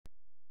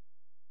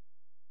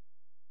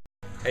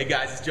Hey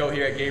guys, it's Joe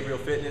here at Gabriel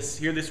Fitness.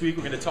 Here this week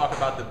we're going to talk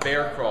about the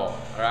bear crawl,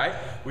 all right?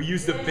 We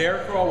use the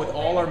bear crawl with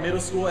all our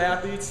middle school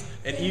athletes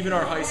and even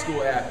our high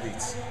school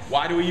athletes.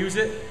 Why do we use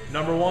it?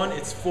 Number one,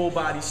 it's full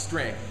body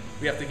strength.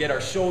 We have to get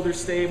our shoulders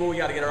stable, we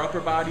got to get our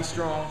upper body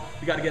strong,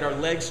 we got to get our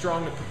legs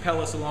strong to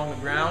propel us along the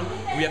ground,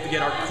 and we have to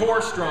get our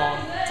core strong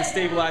to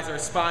stabilize our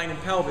spine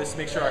and pelvis,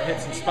 make sure our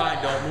hips and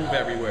spine don't move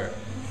everywhere.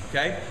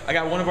 Okay? I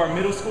got one of our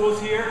middle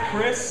schools here,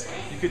 Chris.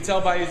 You could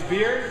tell by his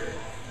beard.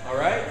 All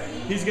right?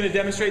 He's going to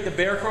demonstrate the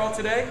bear crawl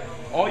today.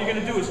 All you're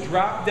going to do is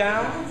drop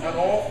down on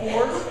all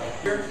fours.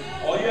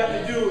 All you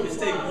have to do is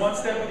take one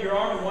step with your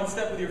arm and one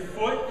step with your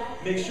foot.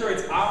 Make sure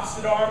it's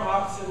opposite arm,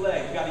 opposite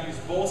leg. You got to use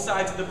both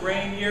sides of the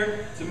brain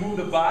here to move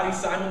the body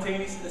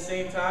simultaneously at the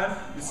same time.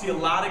 You see a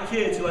lot of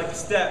kids who like to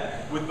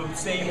step with the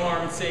same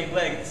arm and same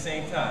leg at the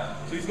same time.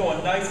 So he's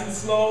going nice and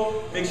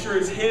slow. Make sure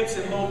his hips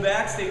and low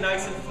back stay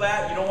nice and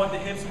flat. You don't want the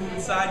hips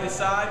moving side to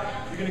side.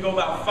 You're going to go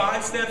about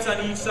 5 steps on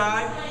each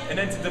side, and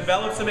then to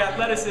develop some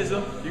athleticism,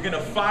 you're going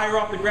to fire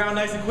off the ground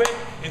nice and quick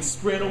and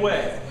sprint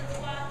away.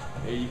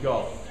 There you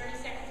go.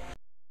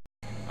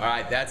 All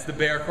right, that's the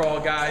bear crawl,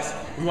 guys.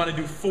 We want to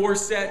do 4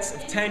 sets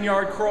of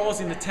 10-yard crawls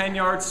into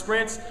 10-yard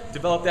sprints,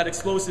 develop that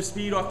explosive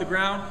speed off the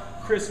ground.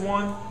 Chris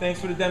won.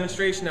 Thanks for the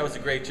demonstration. That was a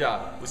great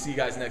job. We'll see you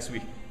guys next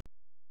week.